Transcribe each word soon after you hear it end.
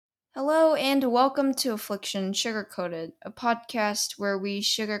Hello and welcome to Affliction Sugarcoated, a podcast where we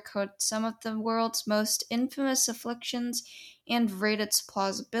sugarcoat some of the world's most infamous afflictions and rate its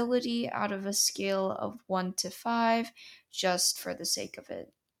plausibility out of a scale of 1 to 5, just for the sake of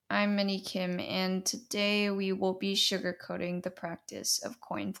it. I'm Minnie Kim, and today we will be sugarcoating the practice of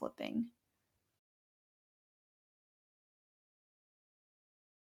coin flipping.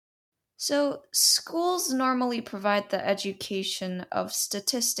 So, schools normally provide the education of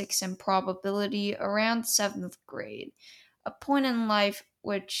statistics and probability around 7th grade, a point in life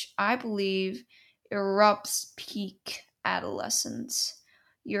which I believe erupts peak adolescence.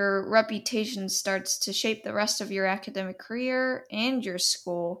 Your reputation starts to shape the rest of your academic career and your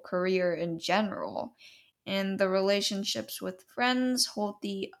school career in general, and the relationships with friends hold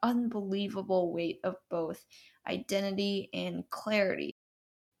the unbelievable weight of both identity and clarity.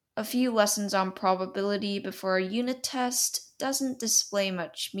 A few lessons on probability before a unit test doesn't display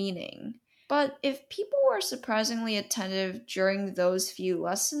much meaning. But if people were surprisingly attentive during those few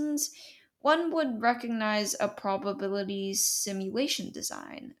lessons, one would recognize a probability simulation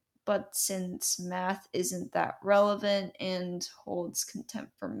design. But since math isn't that relevant and holds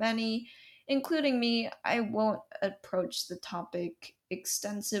contempt for many, including me, I won't approach the topic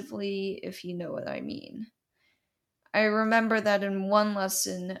extensively, if you know what I mean. I remember that in one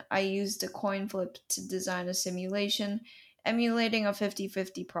lesson, I used a coin flip to design a simulation emulating a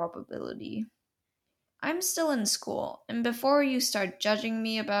 50-50 probability. I'm still in school, and before you start judging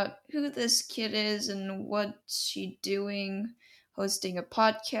me about who this kid is and what's she doing hosting a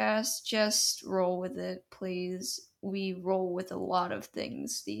podcast, just roll with it, please. We roll with a lot of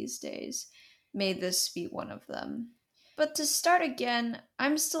things these days. May this be one of them. But to start again,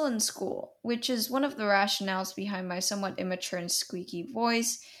 I'm still in school, which is one of the rationales behind my somewhat immature and squeaky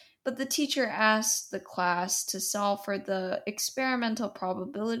voice, but the teacher asked the class to solve for the experimental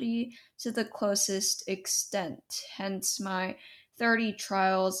probability to the closest extent, hence my 30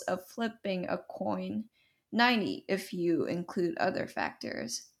 trials of flipping a coin, 90 if you include other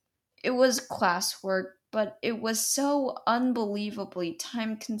factors. It was classwork, but it was so unbelievably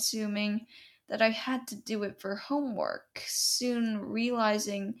time consuming that I had to do it for homework, soon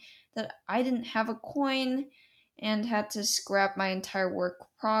realizing that I didn't have a coin and had to scrap my entire work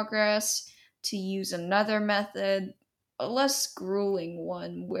progress to use another method, a less grueling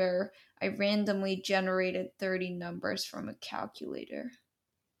one where I randomly generated 30 numbers from a calculator.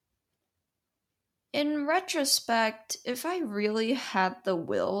 In retrospect, if I really had the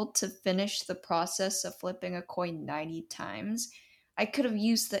will to finish the process of flipping a coin 90 times, I could have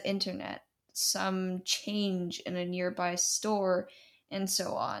used the internet, some change in a nearby store, and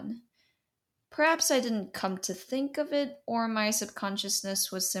so on. Perhaps I didn't come to think of it, or my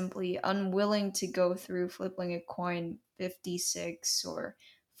subconsciousness was simply unwilling to go through flipping a coin 56 or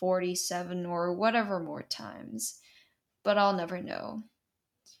 47 or whatever more times. But I'll never know.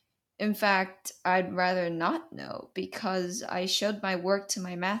 In fact, I'd rather not know because I showed my work to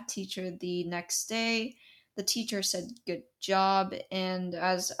my math teacher the next day. The teacher said good job, and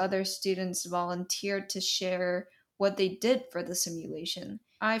as other students volunteered to share what they did for the simulation,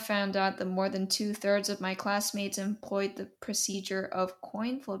 I found out that more than two-thirds of my classmates employed the procedure of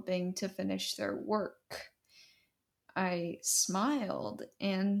coin flipping to finish their work. I smiled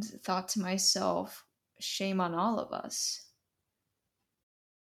and thought to myself, shame on all of us.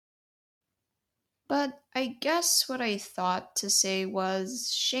 But I guess what I thought to say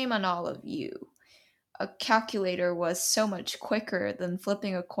was shame on all of you. A calculator was so much quicker than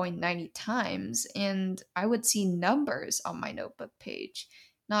flipping a coin 90 times, and I would see numbers on my notebook page,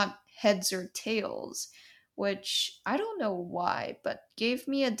 not heads or tails, which I don't know why, but gave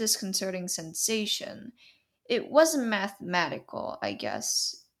me a disconcerting sensation. It wasn't mathematical, I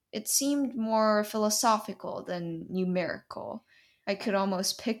guess. It seemed more philosophical than numerical. I could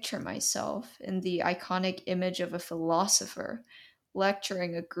almost picture myself in the iconic image of a philosopher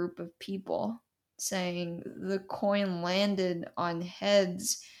lecturing a group of people, saying, "The coin landed on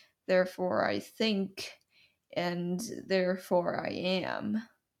heads, therefore I think, and therefore I am."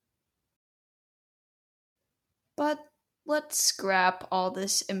 But let's scrap all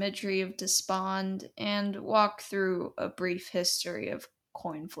this imagery of despond and walk through a brief history of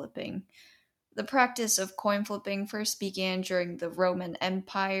coin flipping. The practice of coin flipping first began during the Roman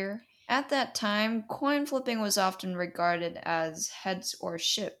Empire. At that time, coin flipping was often regarded as heads or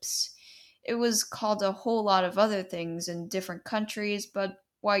ships. It was called a whole lot of other things in different countries, but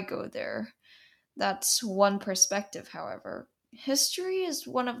why go there? That's one perspective, however. History is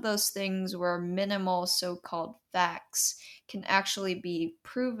one of those things where minimal so called facts can actually be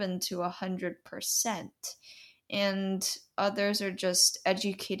proven to 100%. and others are just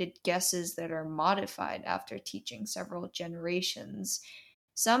educated guesses that are modified after teaching several generations.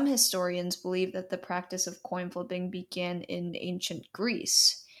 Some historians believe that the practice of coin flipping began in ancient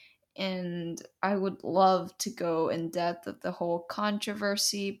Greece, and I would love to go in depth of the whole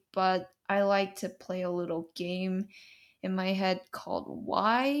controversy, but I like to play a little game in my head called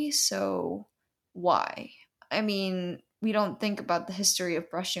Why? So, why? I mean, we don't think about the history of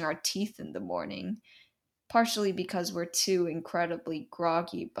brushing our teeth in the morning, partially because we're too incredibly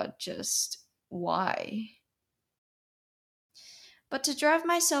groggy, but just why? But to drive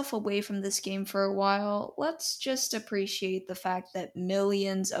myself away from this game for a while, let's just appreciate the fact that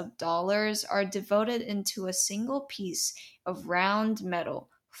millions of dollars are devoted into a single piece of round metal,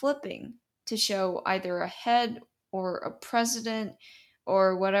 flipping to show either a head or a president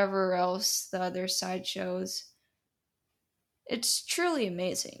or whatever else the other side shows. It's truly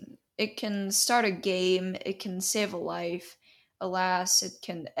amazing. It can start a game, it can save a life. Alas, it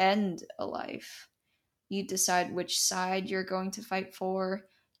can end a life. You decide which side you're going to fight for.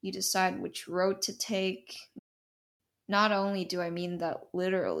 You decide which road to take. Not only do I mean that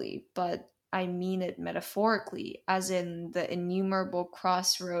literally, but I mean it metaphorically, as in the innumerable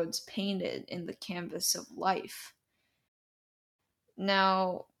crossroads painted in the canvas of life.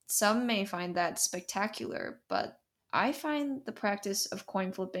 Now, some may find that spectacular, but I find the practice of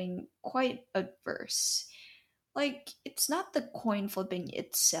coin flipping quite adverse. Like, it's not the coin flipping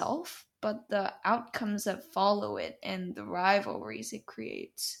itself, but the outcomes that follow it and the rivalries it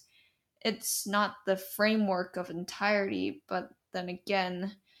creates. It's not the framework of entirety, but then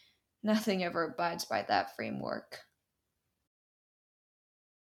again, nothing ever abides by that framework.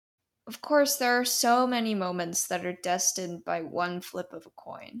 Of course, there are so many moments that are destined by one flip of a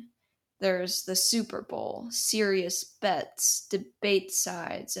coin. There's the Super Bowl, serious bets, debate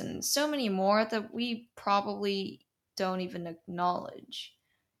sides, and so many more that we probably don't even acknowledge.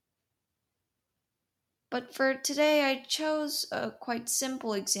 But for today, I chose a quite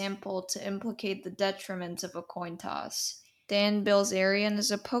simple example to implicate the detriment of a coin toss. Dan Bilzerian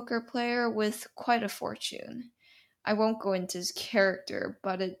is a poker player with quite a fortune. I won't go into his character,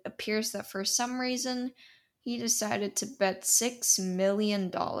 but it appears that for some reason, he decided to bet $6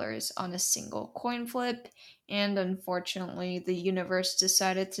 million on a single coin flip, and unfortunately, the universe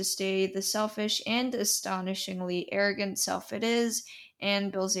decided to stay the selfish and astonishingly arrogant self it is,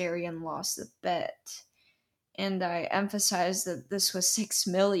 and Bilzerian lost the bet. And I emphasize that this was $6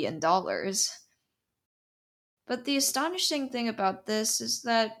 million. But the astonishing thing about this is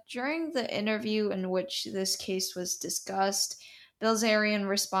that during the interview in which this case was discussed, Bilzerian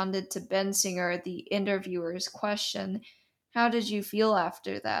responded to Bensinger, the interviewer's question, "How did you feel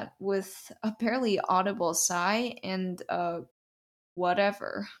after that?" with a barely audible sigh and a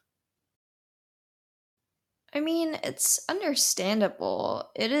whatever. I mean, it's understandable.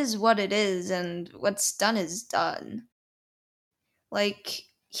 It is what it is, and what's done is done. Like,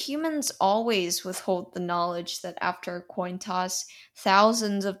 humans always withhold the knowledge that after a coin toss,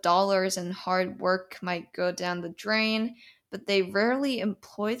 thousands of dollars in hard work might go down the drain, but they rarely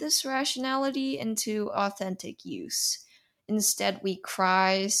employ this rationality into authentic use. Instead, we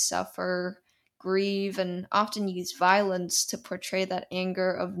cry, suffer, grieve, and often use violence to portray that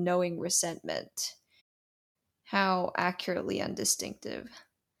anger of knowing resentment. How accurately undistinctive.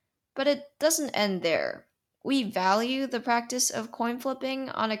 But it doesn't end there. We value the practice of coin flipping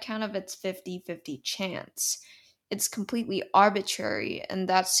on account of its 50-50 chance. It's completely arbitrary, and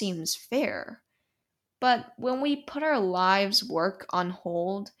that seems fair. But when we put our lives' work on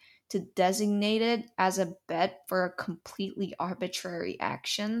hold to designate it as a bet for a completely arbitrary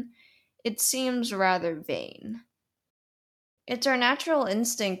action, it seems rather vain. It's our natural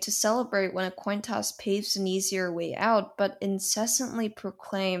instinct to celebrate when a coin toss paves an easier way out, but incessantly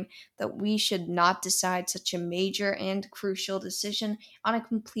proclaim that we should not decide such a major and crucial decision on a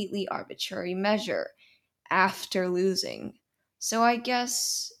completely arbitrary measure after losing. So I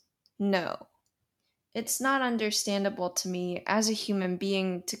guess no. It's not understandable to me as a human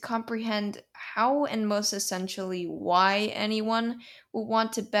being to comprehend how and most essentially why anyone would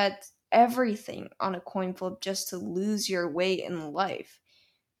want to bet everything on a coin flip just to lose your way in life.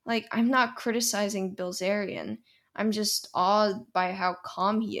 Like, I'm not criticizing Bilzerian. I'm just awed by how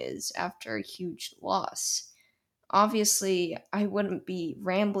calm he is after a huge loss. Obviously, I wouldn't be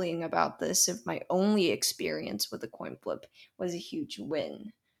rambling about this if my only experience with a coin flip was a huge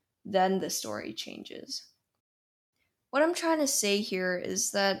win. Then the story changes. What I'm trying to say here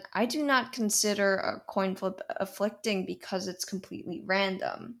is that I do not consider a coin flip afflicting because it's completely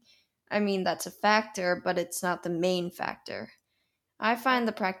random. I mean, that's a factor, but it's not the main factor. I find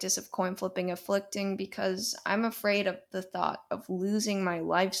the practice of coin flipping afflicting because I'm afraid of the thought of losing my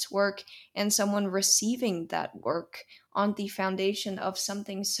life's work and someone receiving that work on the foundation of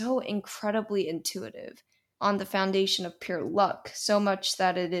something so incredibly intuitive, on the foundation of pure luck, so much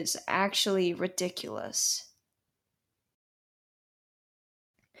that it is actually ridiculous.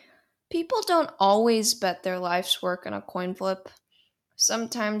 People don't always bet their life's work on a coin flip.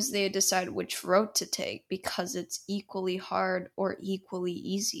 Sometimes they decide which road to take because it's equally hard or equally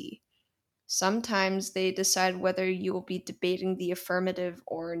easy. Sometimes they decide whether you will be debating the affirmative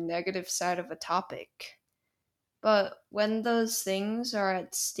or negative side of a topic. But when those things are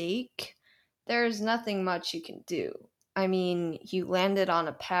at stake, there's nothing much you can do. I mean, you landed on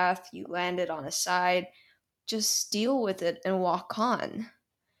a path, you landed on a side, just deal with it and walk on.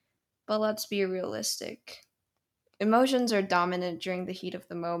 But let's be realistic. Emotions are dominant during the heat of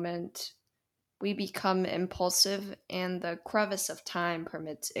the moment. We become impulsive, and the crevice of time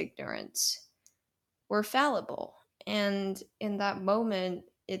permits ignorance. We're fallible, and in that moment,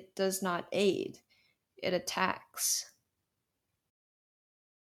 it does not aid, it attacks.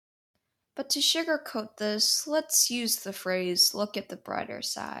 But to sugarcoat this, let's use the phrase look at the brighter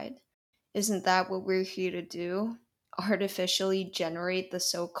side. Isn't that what we're here to do? Artificially generate the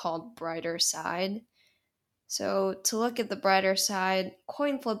so called brighter side? So, to look at the brighter side,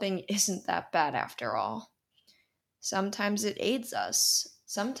 coin flipping isn't that bad after all. Sometimes it aids us.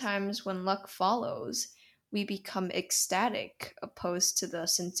 Sometimes, when luck follows, we become ecstatic, opposed to the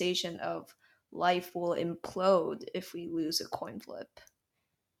sensation of life will implode if we lose a coin flip.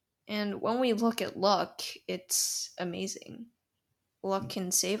 And when we look at luck, it's amazing. Luck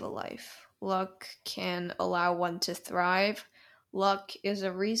can save a life, luck can allow one to thrive, luck is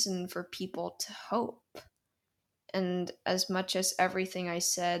a reason for people to hope. And as much as everything I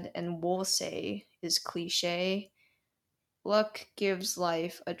said and will say is cliche, luck gives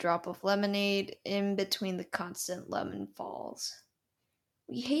life a drop of lemonade in between the constant lemon falls.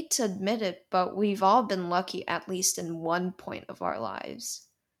 We hate to admit it, but we've all been lucky at least in one point of our lives.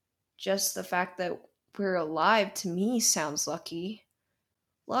 Just the fact that we're alive to me sounds lucky.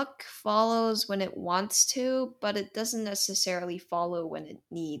 Luck follows when it wants to, but it doesn't necessarily follow when it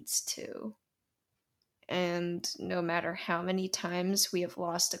needs to. And no matter how many times we have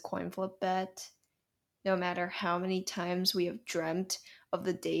lost a coin flip bet, no matter how many times we have dreamt of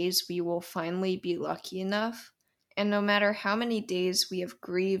the days we will finally be lucky enough, and no matter how many days we have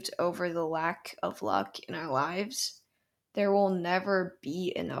grieved over the lack of luck in our lives, there will never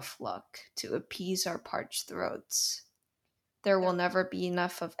be enough luck to appease our parched throats. There will never be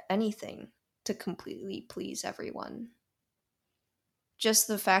enough of anything to completely please everyone. Just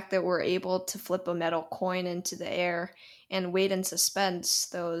the fact that we're able to flip a metal coin into the air and wait in suspense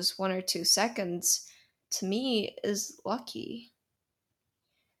those 1 or 2 seconds, to me, is lucky.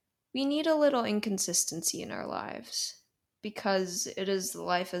 We need a little inconsistency in our lives because it is the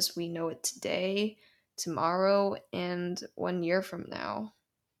life as we know it today, tomorrow, and 1 year from now.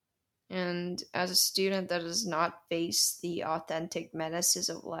 And as a student that does not face the authentic menaces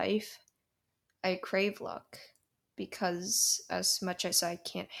of life, I crave luck because as much as I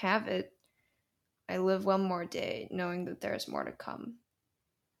can't have it, I live one more day knowing that there's more to come.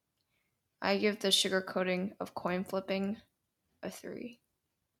 I give the sugarcoating of coin flipping a 3.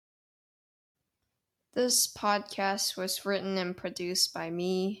 This podcast was written and produced by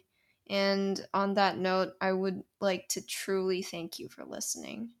me, and on that note, I would like to truly thank you for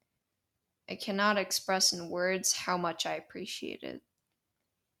listening. I cannot express in words how much I appreciate it.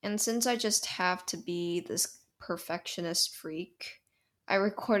 And since I just have to be this perfectionist freak, I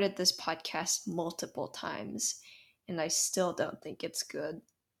recorded this podcast multiple times, and I still don't think it's good.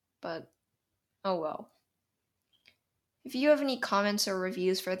 But, oh well. If you have any comments or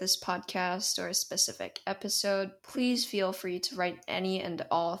reviews for this podcast or a specific episode, please feel free to write any and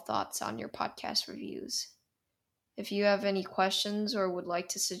all thoughts on your podcast reviews. If you have any questions or would like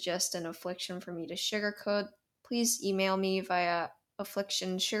to suggest an affliction for me to sugarcoat, please email me via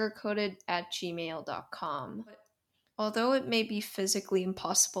afflictionsugarcoated@gmail.com. Although it may be physically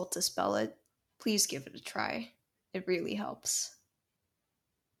impossible to spell it, please give it a try. It really helps.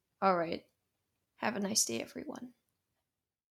 Alright, have a nice day, everyone.